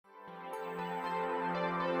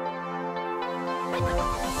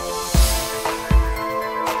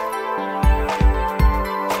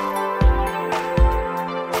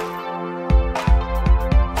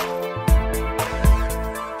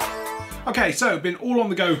Okay, so been all on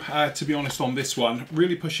the go, to be honest, on this one.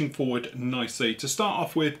 Really pushing forward nicely. To start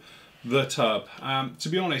off with the tub. To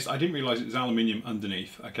be honest, I didn't realise it was aluminium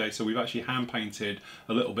underneath. Okay, so we've actually hand painted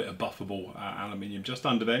a little bit of buffable aluminium just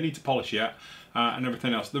under there. Need to polish it and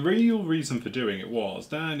everything else. The real reason for doing it was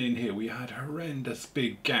down in here we had horrendous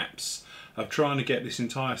big gaps of trying to get this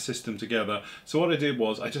entire system together. So what I did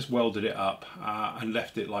was I just welded it up and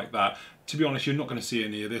left it like that. To be honest, you're not going to see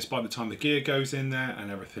any of this. By the time the gear goes in there and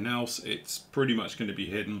everything else, it's pretty much going to be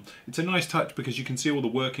hidden. It's a nice touch because you can see all the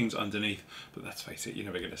workings underneath, but let's face it, you're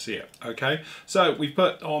never going to see it. Okay, so we've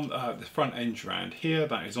put on the front end round here,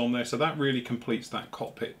 that is on there, so that really completes that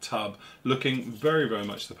cockpit tub, looking very, very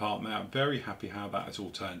much the part now. Very happy how that has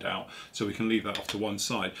all turned out, so we can leave that off to one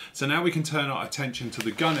side. So now we can turn our attention to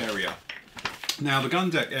the gun area. Now the gun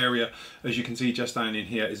deck area, as you can see just down in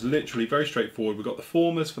here, is literally very straightforward. We've got the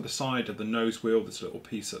formers for the side of the nose wheel, this little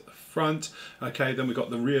piece at the front. Okay, then we've got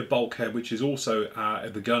the rear bulkhead, which is also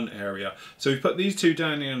the gun area. So we've put these two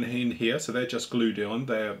down in here, so they're just glued on.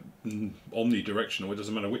 They're omnidirectional, it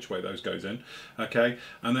doesn't matter which way those goes in. Okay,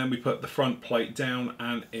 and then we put the front plate down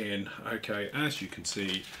and in. Okay, as you can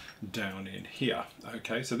see down in here.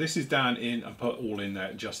 Okay, so this is down in and put all in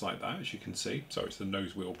there just like that, as you can see. So it's the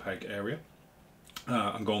nose wheel peg area.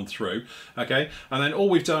 And gone through. Okay, and then all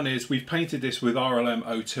we've done is we've painted this with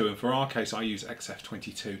RLM02, and for our case I use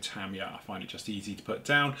XF22 Tamiya. I find it just easy to put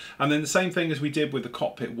down. And then the same thing as we did with the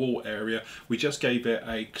cockpit wall area, we just gave it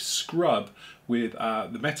a scrub with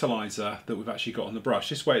the metallizer that we've actually got on the brush.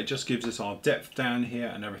 This way it just gives us our depth down here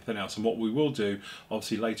and everything else. And what we will do,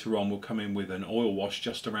 obviously later on, we'll come in with an oil wash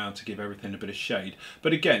just around to give everything a bit of shade.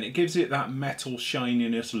 But again, it gives it that metal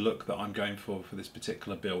shininess look that I'm going for this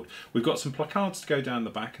particular build. We've got some placards to go down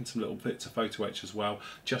the back and some little bits of photo etch as well,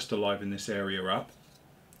 just to liven this area up.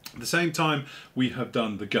 At the same time, we have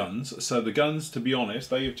done the guns. So the guns, to be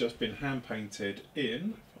honest, they have just been hand painted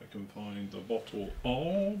in, if I can find the bottle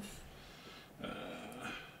of,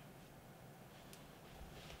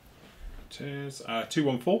 it is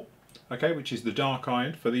 214, okay, which is the dark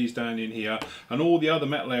iron for these down in here, and all the other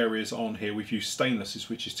metal areas on here we've used stainless,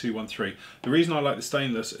 which is 213. The reason I like the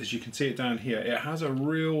stainless, as you can see it down here, it has a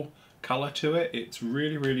real colour to it. It's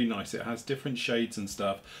really, really nice. It has different shades and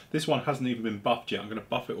stuff. This one hasn't even been buffed yet. I'm going to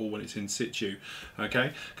buff it all when it's in situ,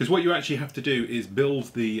 okay? Because what you actually have to do is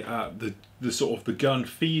build the sort of the gun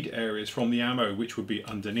feed areas from the ammo, which would be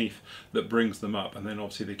underneath, that brings them up, and then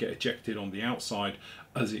obviously they get ejected on the outside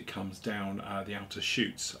as it comes down the outer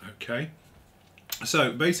chutes, okay?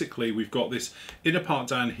 So basically we've got this inner part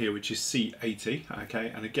down here which is C80,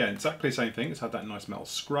 okay, and again exactly the same thing. It's had that nice metal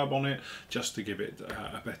scrub on it just to give it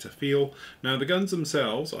a better feel. Now the guns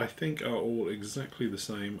themselves I think are all exactly the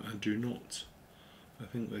same and do not, I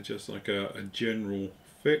think they're just like a general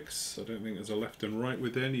fix. I don't think there's a left and right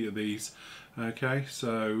with any of these. Okay,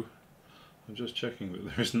 so I'm just checking that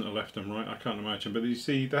there isn't a left and right. I can't imagine, but you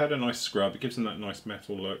see they had a nice scrub. It gives them that nice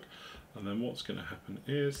metal look. And then what's going to happen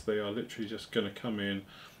is they are literally just going to come in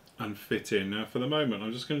and fit in. Now for the moment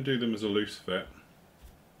I'm just going to do them as a loose fit.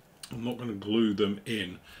 I'm not going to glue them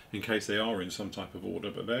in case they are in some type of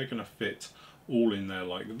order, but they're going to fit all in there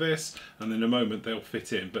like this, and then in a moment they'll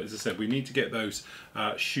fit in. But as I said, we need to get those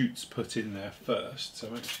chutes put in there first.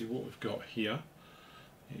 So actually what we've got here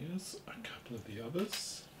is a couple of the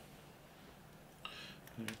others.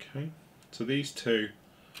 Okay, so these two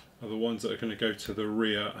are the ones that are going to go to the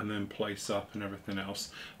rear and then place up and everything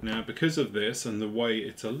else. Now because of this and the way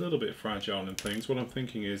it's a little bit fragile and things, what I'm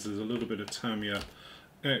thinking is there's a little bit of Tamiya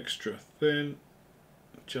extra thin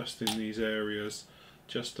just in these areas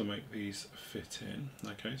just to make these fit in.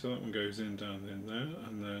 Okay, so that one goes in down in there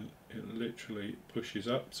and then it literally pushes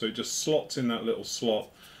up, so it just slots in that little slot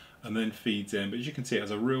and then feeds in. But as you can see, it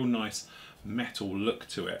has a real nice metal look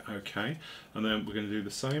to it. Okay, and then we're going to do the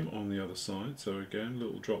same on the other side. So again,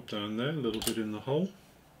 little drop down there, a little bit in the hole.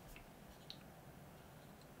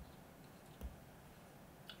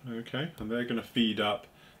 Okay, and they're going to feed up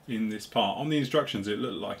in this part. On the instructions it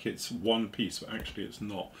looked like it's one piece, but actually it's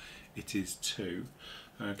not, it is two.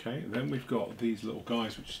 Okay, then we've got these little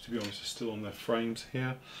guys, which to be honest are still on their frames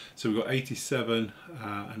here. So we've got 87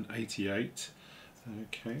 and 88.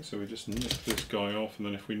 Okay, so we just nip this guy off, and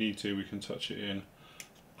then if we need to we can touch it in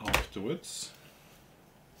afterwards.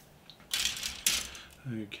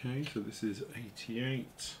 Okay, so this is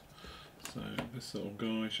 88, so this little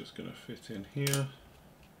guy is just going to fit in here.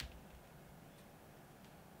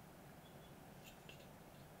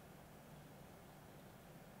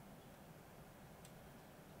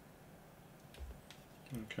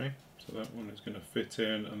 Okay, so that one is going to fit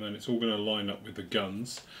in, and then it's all going to line up with the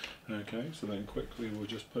guns. Okay, so then quickly we'll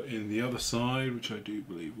just put in the other side, which I do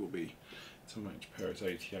believe will be to match Paris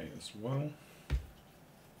 88 as well.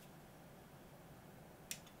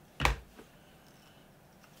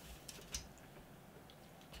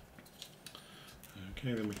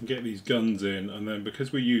 Okay, then we can get these guns in, and then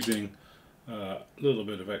because we're using a little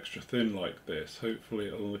bit of extra thin like this, hopefully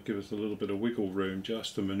it'll give us a little bit of wiggle room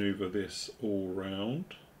just to manoeuvre this all round.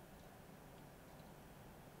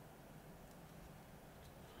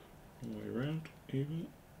 All the way around, even.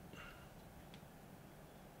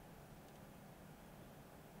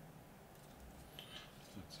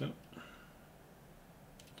 That's it.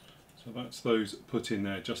 So that's those put in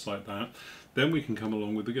there just like that. Then we can come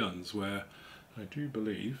along with the guns, where I do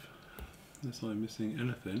believe, unless I'm missing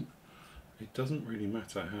anything, it doesn't really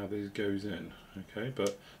matter how this goes in, okay?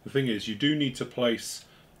 But the thing is, you do need to place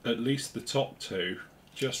at least the top two,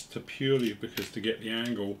 just to purely because to get the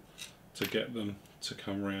angle to get them to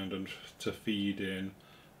come around and to feed in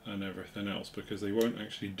and everything else, because they won't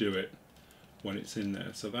actually do it when it's in there.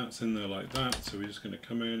 So that's in there like that. So we're just going to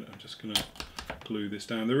come in. I'm just going to glue this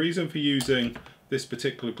down. The reason for using this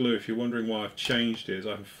particular glue, if you're wondering why I've changed, is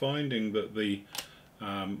I'm finding that the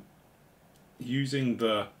using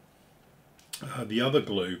the other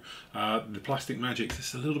glue, the Plastic Magics,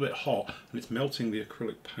 it's a little bit hot and it's melting the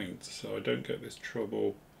acrylic paint, so I don't get this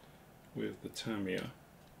trouble with the Tamiya.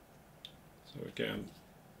 So again,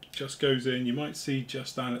 just goes in. You might see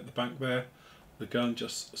just down at the back there, the gun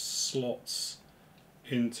just slots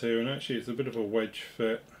into, and actually it's a bit of a wedge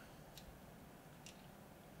fit.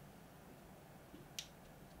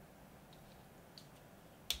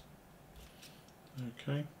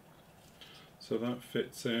 Okay, so that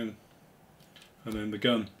fits in, and then the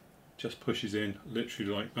gun just pushes in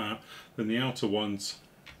literally like that. Then the outer ones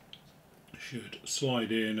should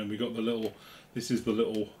slide in, and we got the little, this is the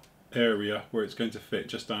little area where it's going to fit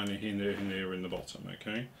just down in here in the bottom.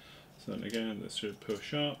 Okay, so then again this should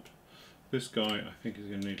push up. This guy I think is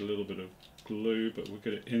going to need a little bit of glue, but we'll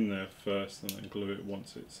get it in there first and then glue it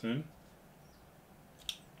once it's in.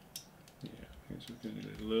 Yeah, I think we're going to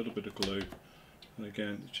need a little bit of glue. And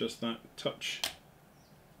again, it's just that touch.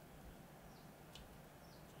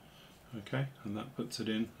 Okay, and that puts it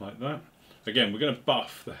in like that. Again, we're going to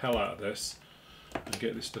buff the hell out of this and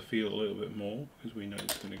get this to feel a little bit more, because we know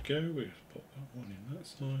it's going to go. We'll just pop that one in that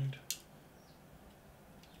side.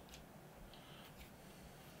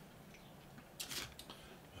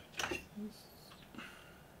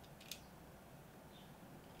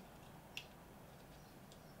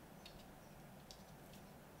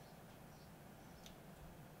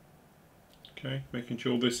 Okay, making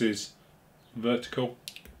sure this is vertical,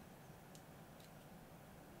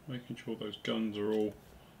 making sure those guns are all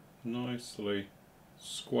nicely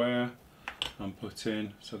square and put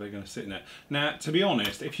in, so they're going to sit in there. Now, to be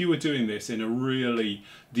honest, if you were doing this in a really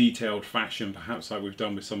detailed fashion, perhaps like we've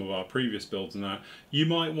done with some of our previous builds and that, you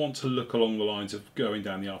might want to look along the lines of going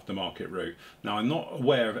down the aftermarket route. Now, I'm not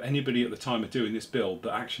aware of anybody at the time of doing this build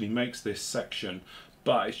that actually makes this section,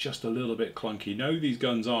 but it's just a little bit clunky. No, these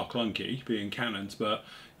guns are clunky, being cannons, but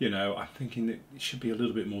you know, I'm thinking that it should be a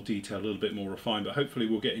little bit more detailed, a little bit more refined, but hopefully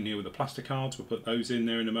we'll get in here with the plastic cards. We'll put those in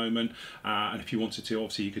there in a moment, and if you wanted to,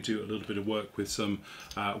 obviously you could do a little bit of work with some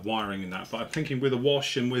wiring in that, but I'm thinking with a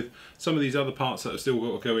wash and with some of these other parts that have still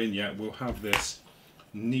got to go in yet, we'll have this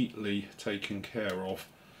neatly taken care of.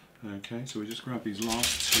 Okay, so we just grab these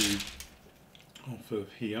last two off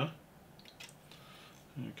of here.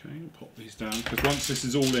 Okay, pop these down, because once this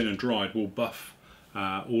is all in and dried, we'll buff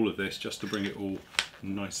all of this just to bring it all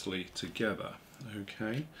nicely together.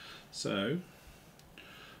 Okay, so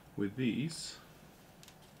with these,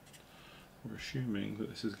 we're assuming that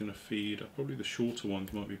this is going to feed, probably the shorter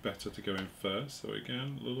ones might be better to go in first. So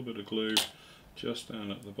again, a little bit of glue just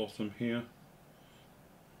down at the bottom here,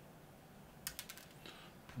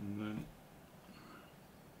 and then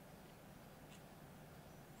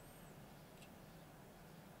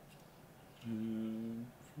from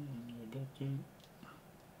the bottom.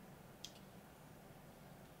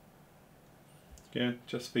 Yeah,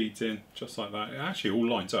 just feeds in just like that. It actually all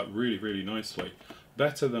lines up really, really nicely.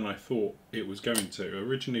 Better than I thought it was going to.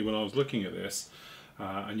 Originally when I was looking at this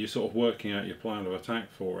and you're sort of working out your plan of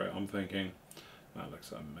attack for it, I'm thinking, that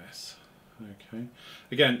looks a mess. Okay.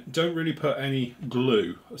 Again, don't really put any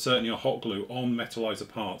glue, certainly a hot glue, on metallizer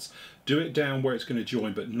parts. Do it down where it's going to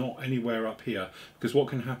join, but not anywhere up here, because what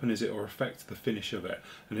can happen is it will affect the finish of it.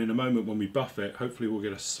 And in a moment when we buff it, hopefully we'll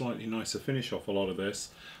get a slightly nicer finish off a lot of this,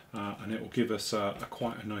 and it will give us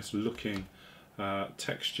quite a nice looking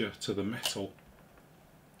texture to the metal.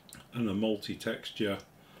 and a multi-texture,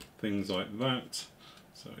 things like that.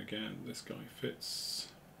 So again, this guy fits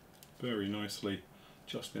very nicely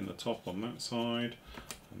just in the top on that side,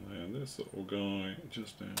 and then this little guy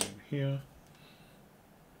just down in here.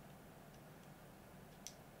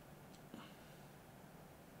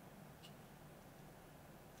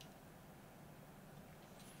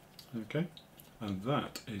 Okay, and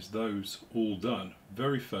that is those all done.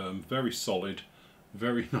 Very firm, very solid,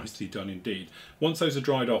 very nicely done indeed. Once those are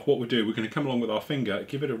dried off, what we'll do, we're going to come along with our finger,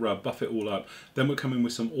 give it a rub, buff it all up, then we'll come in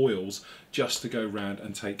with some oils just to go round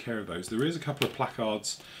and take care of those. There is a couple of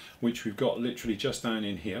placards which we've got literally just down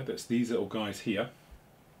in here. That's these little guys here,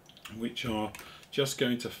 which are just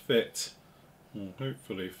going to fit, or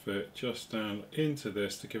hopefully fit, just down into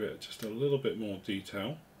this to give it just a little bit more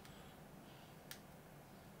detail.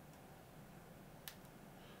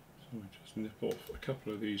 So we just nip off a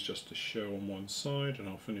couple of these just to show on one side, and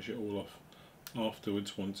I'll finish it all off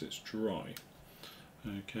afterwards once it's dry.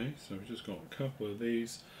 Okay, so we've just got a couple of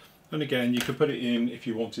these, and again you could put it in if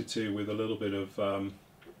you wanted to with a little bit of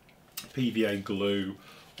PVA glue,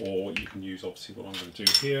 or you can use obviously what I'm going to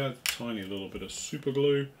do here, tiny little bit of super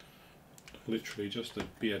glue, literally just to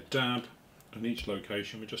be a dab on each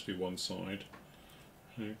location. We just do one side.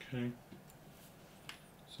 Okay,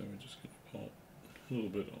 so we're just going to pop a little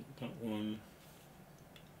bit on that one,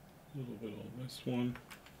 a little bit on this one,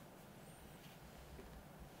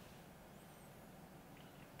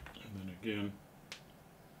 and then again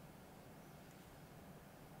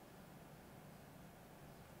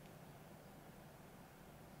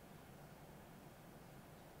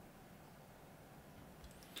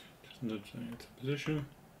just nudge that into position.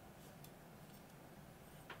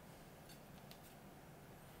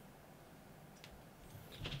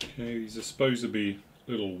 Okay, these are supposed to be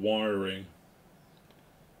little wiring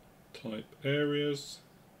type areas,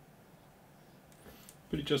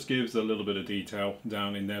 but it just gives a little bit of detail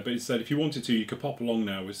down in there. But instead, if you wanted to, you could pop along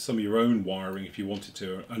now with some of your own wiring if you wanted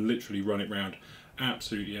to, and literally run it round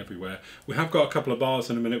absolutely everywhere. We have got a couple of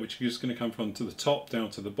bars in a minute which are just going to come from to the top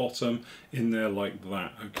down to the bottom in there like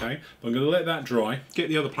that. Okay, but I'm going to let that dry, get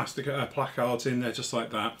the other plastic placards in there just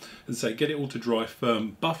like that, and say get it all to dry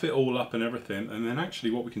firm, buff it all up and everything, and then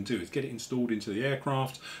actually what we can do is get it installed into the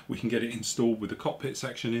aircraft. We can get it installed with the cockpit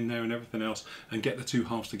section in there and everything else, and get the two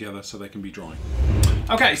halves together so they can be dry.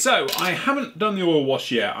 Okay, so I haven't done the oil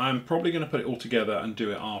wash yet. I'm probably going to put it all together and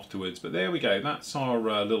do it afterwards, but there we go. That's our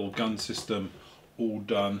little gun system all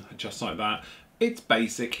done just like that. It's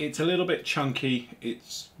basic, it's a little bit chunky,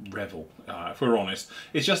 it's Revell, if we're honest.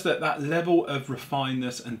 It's just that that level of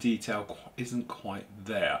refinedness and detail isn't quite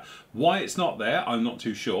there. Why it's not there, I'm not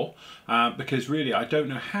too sure, because really I don't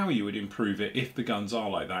know how you would improve it if the guns are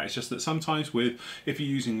like that. It's just that sometimes if you're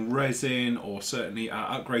using resin or certainly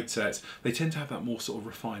upgrade sets, they tend to have that more sort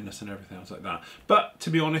of refinedness and everything else like that. But to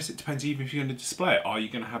be honest, it depends even if you're going to display it. Are you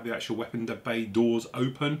going to have the actual weapon bay doors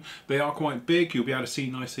open? They are quite big, you'll be able to see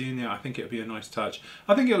nicely in there. I think it'll be a nice touch.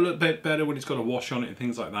 I think it'll look a bit better when it's got a wash on it and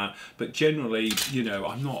things like that, but generally, you know,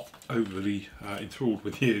 I'm not overly enthralled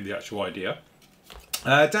with the actual idea.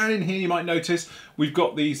 Down in here you might notice we've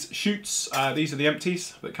got these chutes. These are the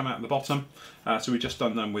empties that come out at the bottom, so we've just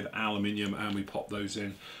done them with aluminium and we popped those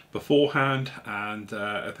in beforehand, and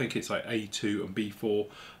I think it's like A2 and B4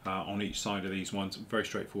 on each side of these ones. Very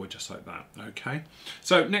straightforward, just like that. Okay,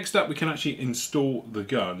 so next up we can actually install the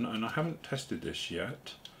gun, and I haven't tested this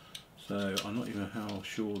yet, so I'm not even how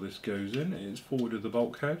sure this goes in. It is forward of the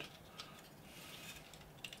bulkhead,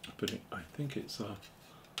 but I think it's oh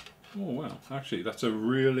wow, actually that's a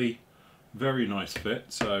really very nice fit.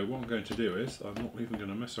 So what I'm going to do is, I'm not even going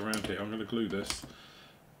to mess around here, I'm going to glue this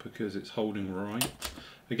because it's holding right.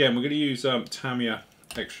 Again, we're going to use Tamiya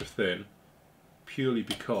extra thin purely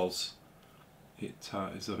because it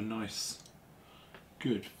is a nice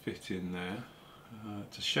good fit in there.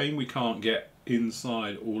 It's a shame we can't get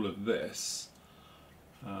inside all of this,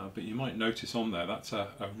 but you might notice on there that's a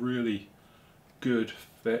really good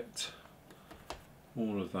fit,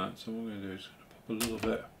 all of that. So what we're going to do is pop a little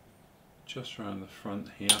bit just around the front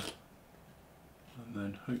here, and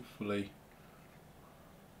then hopefully,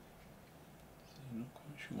 I'm not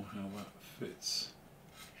quite sure how that fits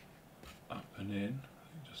up and in.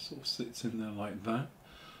 It just sort of sits in there like that,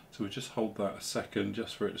 so we just hold that a second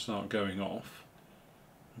just for it to start going off.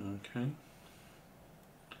 Okay, and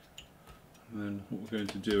then what we're going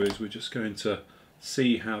to do is we're just going to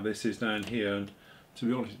see how this is down here, and to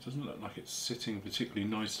be honest it doesn't look like it's sitting particularly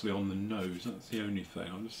nicely on the nose. That's the only thing.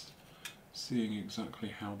 I'm just seeing exactly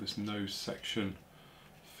how this nose section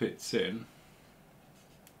fits in.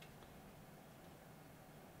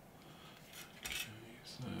 Okay,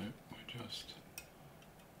 so we're just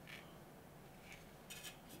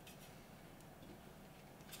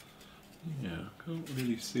Can't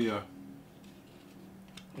really see a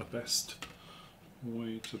best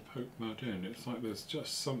way to poke that in. It's like there's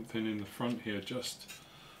just something in the front here just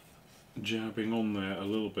jabbing on there a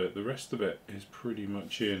little bit. The rest of it is pretty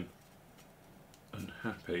much in and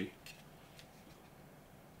happy.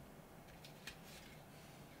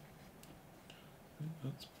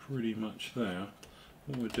 That's pretty much there.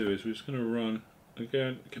 What we'll do is we're just going to run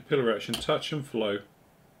again capillary action, touch and flow,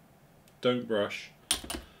 don't brush.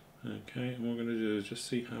 Okay, and what we're going to do is just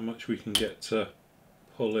see how much we can get to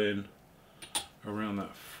pull in around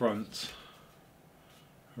that front,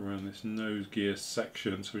 around this nose gear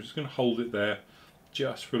section. So we're just going to hold it there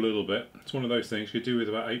just for a little bit. It's one of those things you could do with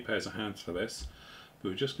about 8 pairs of hands for this, but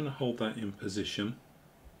we're just going to hold that in position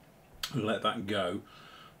and let that go.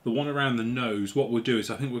 The one around the nose, what we'll do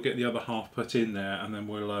is I think we'll get the other half put in there, and then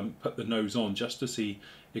we'll put the nose on just to see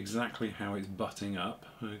exactly how it's butting up.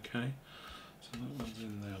 Okay, so that one's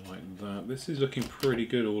in there like that. This is looking pretty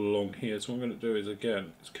good all along here. So what I'm going to do is,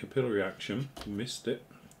 again, it's capillary action. Missed it.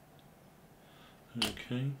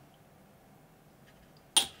 Okay.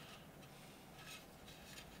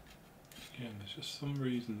 Again, there's just some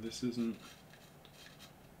reason this isn't...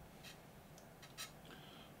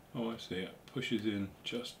 Oh, I see, it pushes in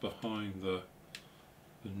just behind the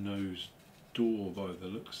nose door by the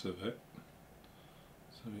looks of it.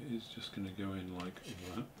 So it is just going to go in like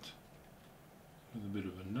that, with a bit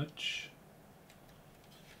of a nudge.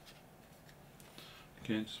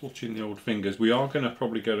 Again, just watching the old fingers. We are going to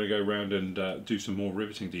probably go around and do some more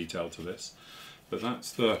riveting detail to this, but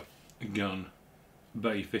that's the gun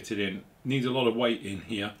bay fitted in. Needs a lot of weight in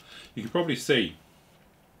here. You can probably see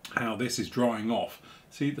how this is drying off.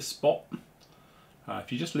 See the spot?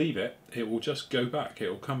 If you just leave it, it will just go back. It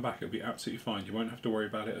will come back. It'll be absolutely fine. You won't have to worry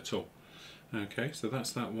about it at all. Okay, so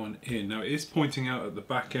that's that one in. Now it is pointing out at the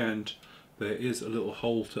back end there is a little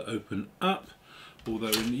hole to open up, although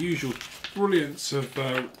in the usual brilliance of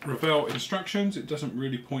Revell instructions, it doesn't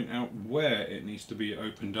really point out where it needs to be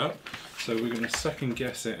opened up. So we're going to second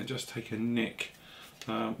guess it and just take a nick.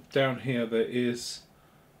 Down here there is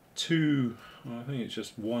two, I think it's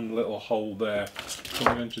just one little hole there. What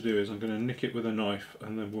I'm going to do is I'm going to nick it with a knife,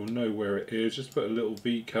 and then we'll know where it is. Just put a little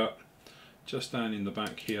V cut just down in the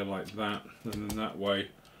back here like that, and then that way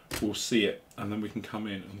we'll see it, and then we can come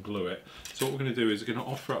in and glue it. So what we're going to do is we're going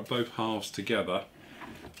to offer up both halves together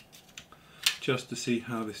just to see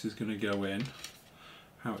how this is going to go in,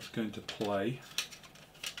 how it's going to play.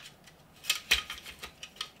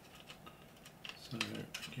 So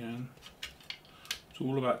again, it's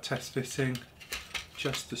all about test fitting,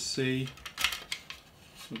 just to see.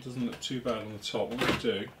 So it doesn't look too bad on the top. What I'm going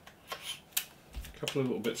to do, a couple of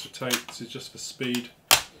little bits of tape. This is just for speed.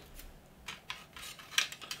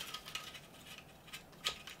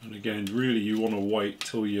 And again, really you want to wait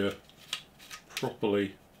till you're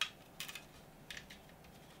properly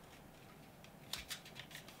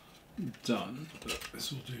done, but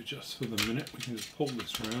this will do just for the minute. We can just pull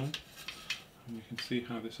this round and we can see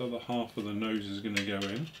how this other half of the nose is going to go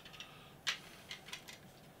in.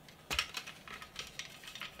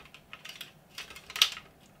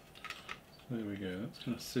 There we go, that's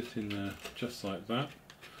going to sit in there just like that.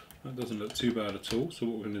 That doesn't look too bad at all. So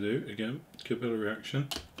what we're going to do, again, capillary action.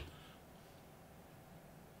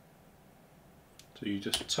 So you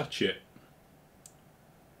just touch it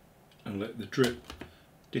and let the drip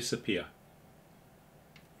disappear.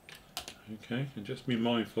 Okay, and just be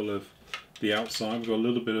mindful of the outside. We've got a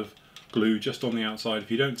little bit of glue just on the outside.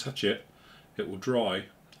 If you don't touch it, it will dry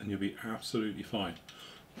and you'll be absolutely fine.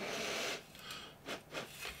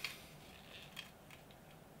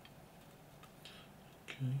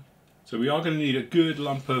 Okay, so we are going to need a good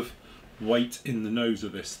lump of weight in the nose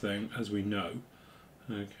of this thing, as we know.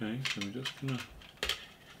 Okay, so we're just going to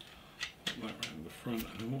put that around the front,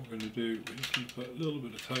 and then what we're going to do, we're just going to put a little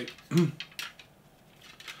bit of tape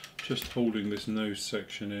just holding this nose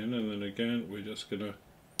section in, and then again we're just going to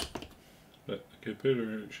let the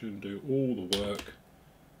capillary action do all the work.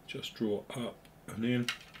 Just draw up and in.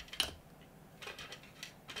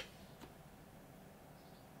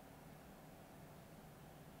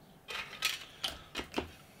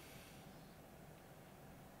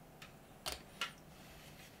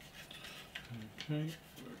 Okay,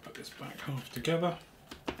 we'll put this back half together.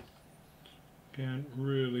 Again,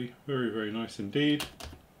 really very, very nice indeed.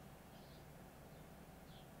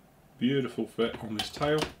 Beautiful fit on this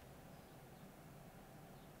tail.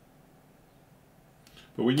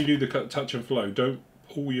 But when you do the cut, touch and flow, don't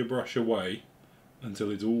pull your brush away until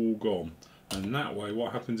it's all gone. And that way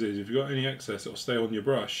what happens is if you've got any excess, it'll stay on your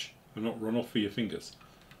brush and not run off for your fingers.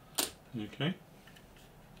 Okay.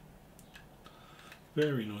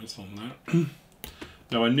 Very nice on that.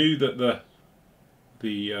 Now I knew that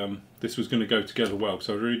this was going to go together well,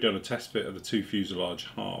 so I've already done a test fit of the two fuselage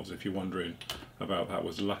halves, if you're wondering about that.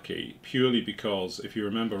 Was lucky, purely because, if you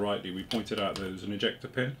remember rightly, we pointed out there was an ejector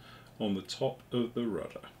pin on the top of the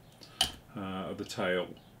rudder, of the tail,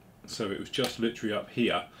 so it was just literally up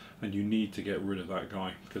here, and you need to get rid of that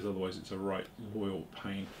guy, because otherwise it's a right royal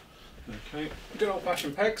pain. Okay, good old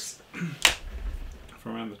fashioned pegs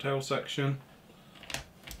from around the tail section.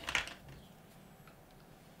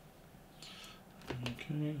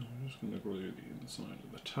 Okay, I'm just going to glue the inside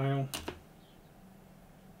of the tail.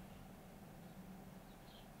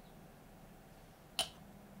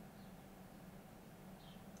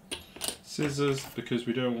 Scissors, because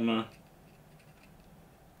we don't want to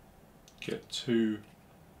get too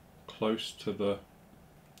close to the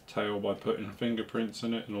tail by putting fingerprints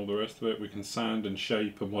in it and all the rest of it. We can sand and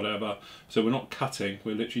shape and whatever, so we're not cutting,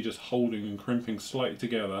 we're literally just holding and crimping slightly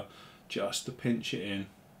together just to pinch it in.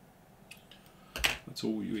 That's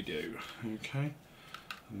all we do. Okay,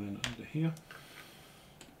 and then under here,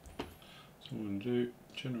 so I'm going to do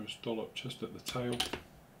generous dollop just at the tail,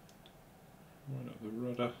 right at the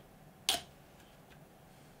rudder.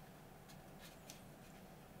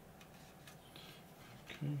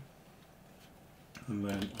 Okay, and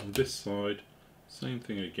then on this side, same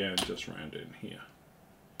thing again, just round in here.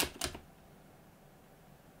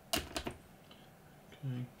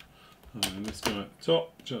 Okay, and then this guy at the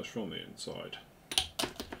top, just from the inside.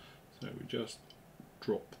 So we just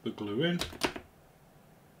drop the glue in.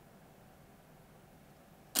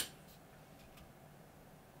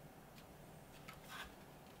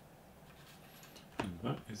 And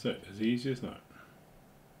that is it, as easy as that.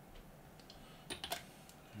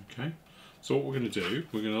 Okay, so what we're going to do,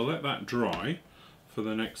 we're going to let that dry for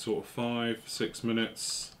the next sort of 5-6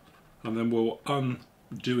 minutes, and then we'll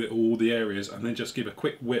undo it all the areas, and then just give a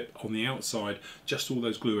quick whip on the outside, just all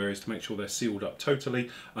those glue areas, to make sure they're sealed up totally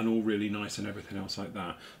and all really nice and everything else like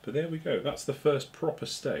that. But there we go, that's the first proper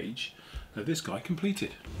stage of this guy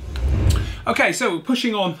completed. Okay, so we're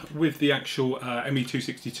pushing on with the actual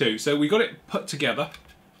ME262. So we got it put together,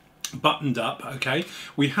 buttoned up. Okay,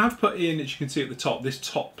 we have put in, as you can see at the top, this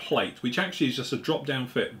top plate, which actually is just a drop down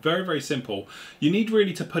fit. Very, very simple. You need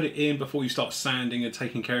really to put it in before you start sanding and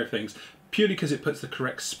taking care of things, purely because it puts the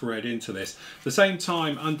correct spread into this. At the same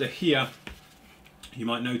time, under here, you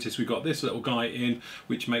might notice we've got this little guy in,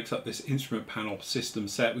 which makes up this instrument panel system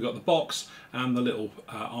set. We've got the box and the little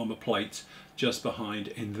armour plate just behind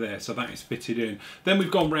in there, so that is fitted in. Then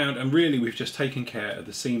we've gone round and really we've just taken care of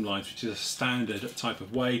the seam lines, which is a standard type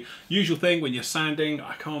of way. Usual thing when you're sanding,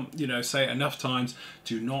 I can't say it enough times,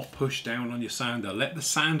 do not push down on your sander. Let the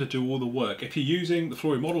sander do all the work. If you're using the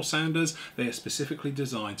Flory model sanders, they are specifically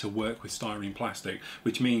designed to work with styrene plastic,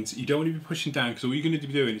 which means you don't want to be pushing down, because all you're going to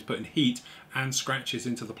be doing is putting heat and scratches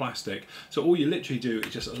into the plastic. So all you literally do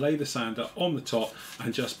is just lay the sander on the top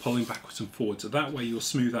and just pulling backwards and forwards. So that way you'll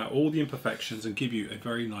smooth out all the imperfections and give you a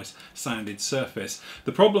very nice sanded surface.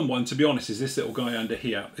 The problem one, to be honest, is this little guy under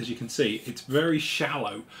here. As you can see, it's very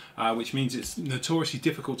shallow, which means it's notoriously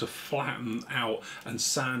difficult to flatten out and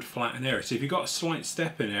sand flatten areas. So if you've got a slight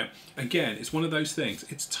step in it, again, it's one of those things.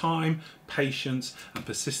 It's time, patience and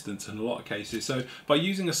persistence in a lot of cases. So by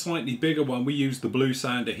using a slightly bigger one, we use the blue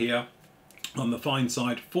sander here on the fine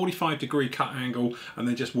side, 45-degree cut angle, and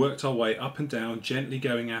then just worked our way up and down, gently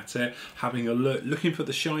going at it, having a look, looking for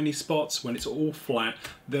the shiny spots. When it's all flat,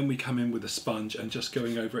 then we come in with a sponge and just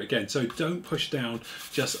going over it again. So don't push down,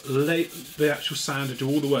 just let the actual sander do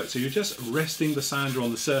all the work. So you're just resting the sander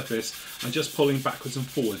on the surface and just pulling backwards and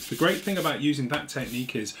forwards. The great thing about using that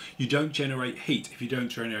technique is you don't generate heat. If you don't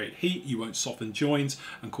generate heat, you won't soften joints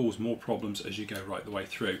and cause more problems as you go right the way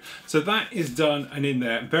through. So that is done and in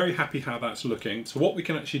there. I'm very happy how that's looking. So what we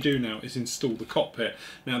can actually do now is install the cockpit.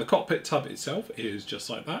 Now the cockpit tub itself is just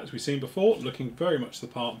like that, as we've seen before, looking very much the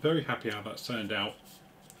part. Very happy how that's turned out.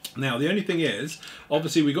 Now the only thing is,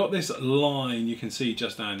 obviously we got this line you can see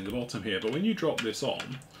just down in the bottom here, but when you drop this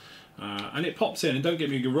on, and it pops in, and don't get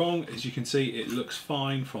me wrong, as you can see it looks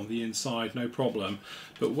fine from the inside, no problem,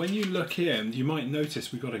 but when you look in you might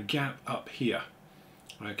notice we've got a gap up here.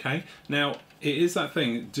 Okay, now it is that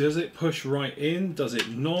thing, does it push right in, does it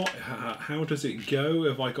not, how does it go?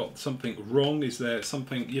 Have I got something wrong? Is there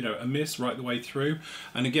something amiss right the way through?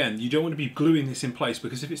 And again, you don't want to be gluing this in place,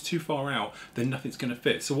 because if it's too far out then nothing's going to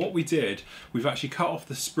fit. So what we did, we've actually cut off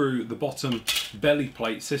the sprue, the bottom belly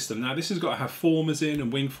plate system. Now this has got to have formers in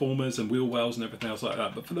and wing formers and wheel wells and everything else like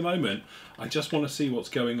that, but for the moment I just want to see what's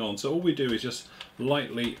going on. So all we do is just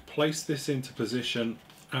lightly place this into position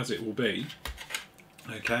as it will be.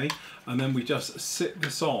 Okay, and then we just sit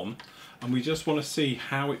this on, and we just want to see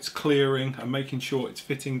how it's clearing and making sure it's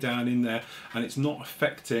fitting down in there and it's not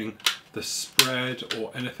affecting the spread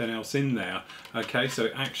or anything else in there. Okay, so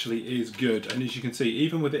it actually is good, and as you can see,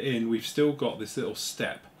 even with it in, we've still got this little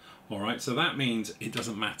step. Alright, so that means it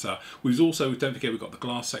doesn't matter. We've also, don't forget, we've got the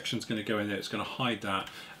glass section's going to go in there, it's going to hide that.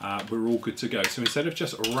 We're all good to go. So instead of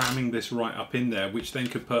just ramming this right up in there, which then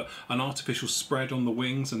could put an artificial spread on the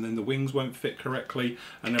wings, and then the wings won't fit correctly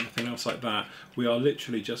and everything else like that, we are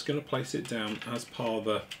literally just going to place it down as per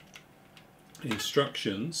the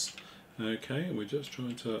instructions. Okay, and we're just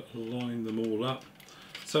trying to line them all up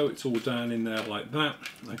so it's all down in there like that.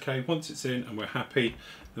 Okay, once it's in and we're happy,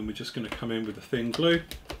 then we're just going to come in with the thin glue,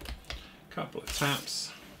 couple of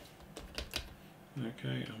taps.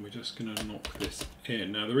 Okay, and we're just going to knock this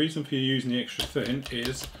in. Now the reason for you using the extra thin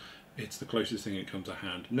is it's the closest thing it comes to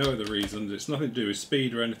hand. No other reasons. It's nothing to do with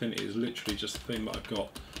speed or anything. It is literally just a thing that I've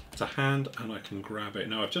got to hand and I can grab it.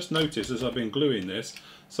 Now I've just noticed as I've been gluing this,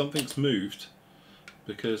 something's moved,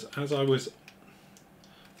 because as I was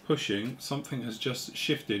pushing, something has just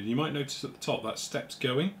shifted. You might notice at the top that step's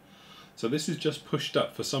going. So this is just pushed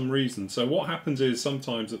up for some reason. So what happens is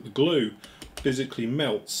sometimes that the glue physically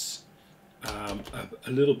melts a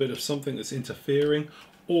little bit of something that's interfering,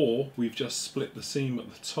 or we've just split the seam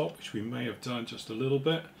at the top, which we may have done just a little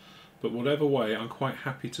bit. But whatever way, I'm quite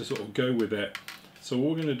happy to sort of go with it. So what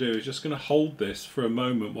we're going to do is just going to hold this for a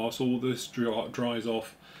moment whilst all this dries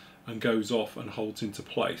off and goes off and holds into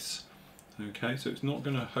place. Okay, so it's not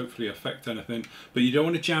going to hopefully affect anything, but you don't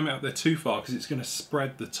want to jam it up there too far because it's going to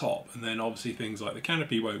spread the top, and then obviously things like the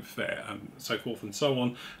canopy won't fit and so forth and so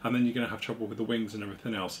on, and then you're going to have trouble with the wings and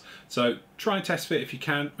everything else. So try and test fit if you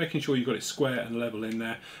can, making sure you've got it square and level in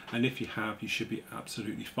there, and if you have, you should be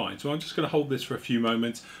absolutely fine. So I'm just going to hold this for a few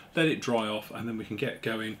moments, let it dry off, and then we can get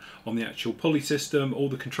going on the actual pulley system, all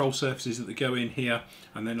the control surfaces that go in here,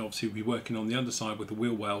 and then obviously we'll be working on the underside with the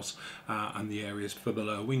wheel wells and the areas for the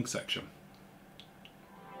lower wing section.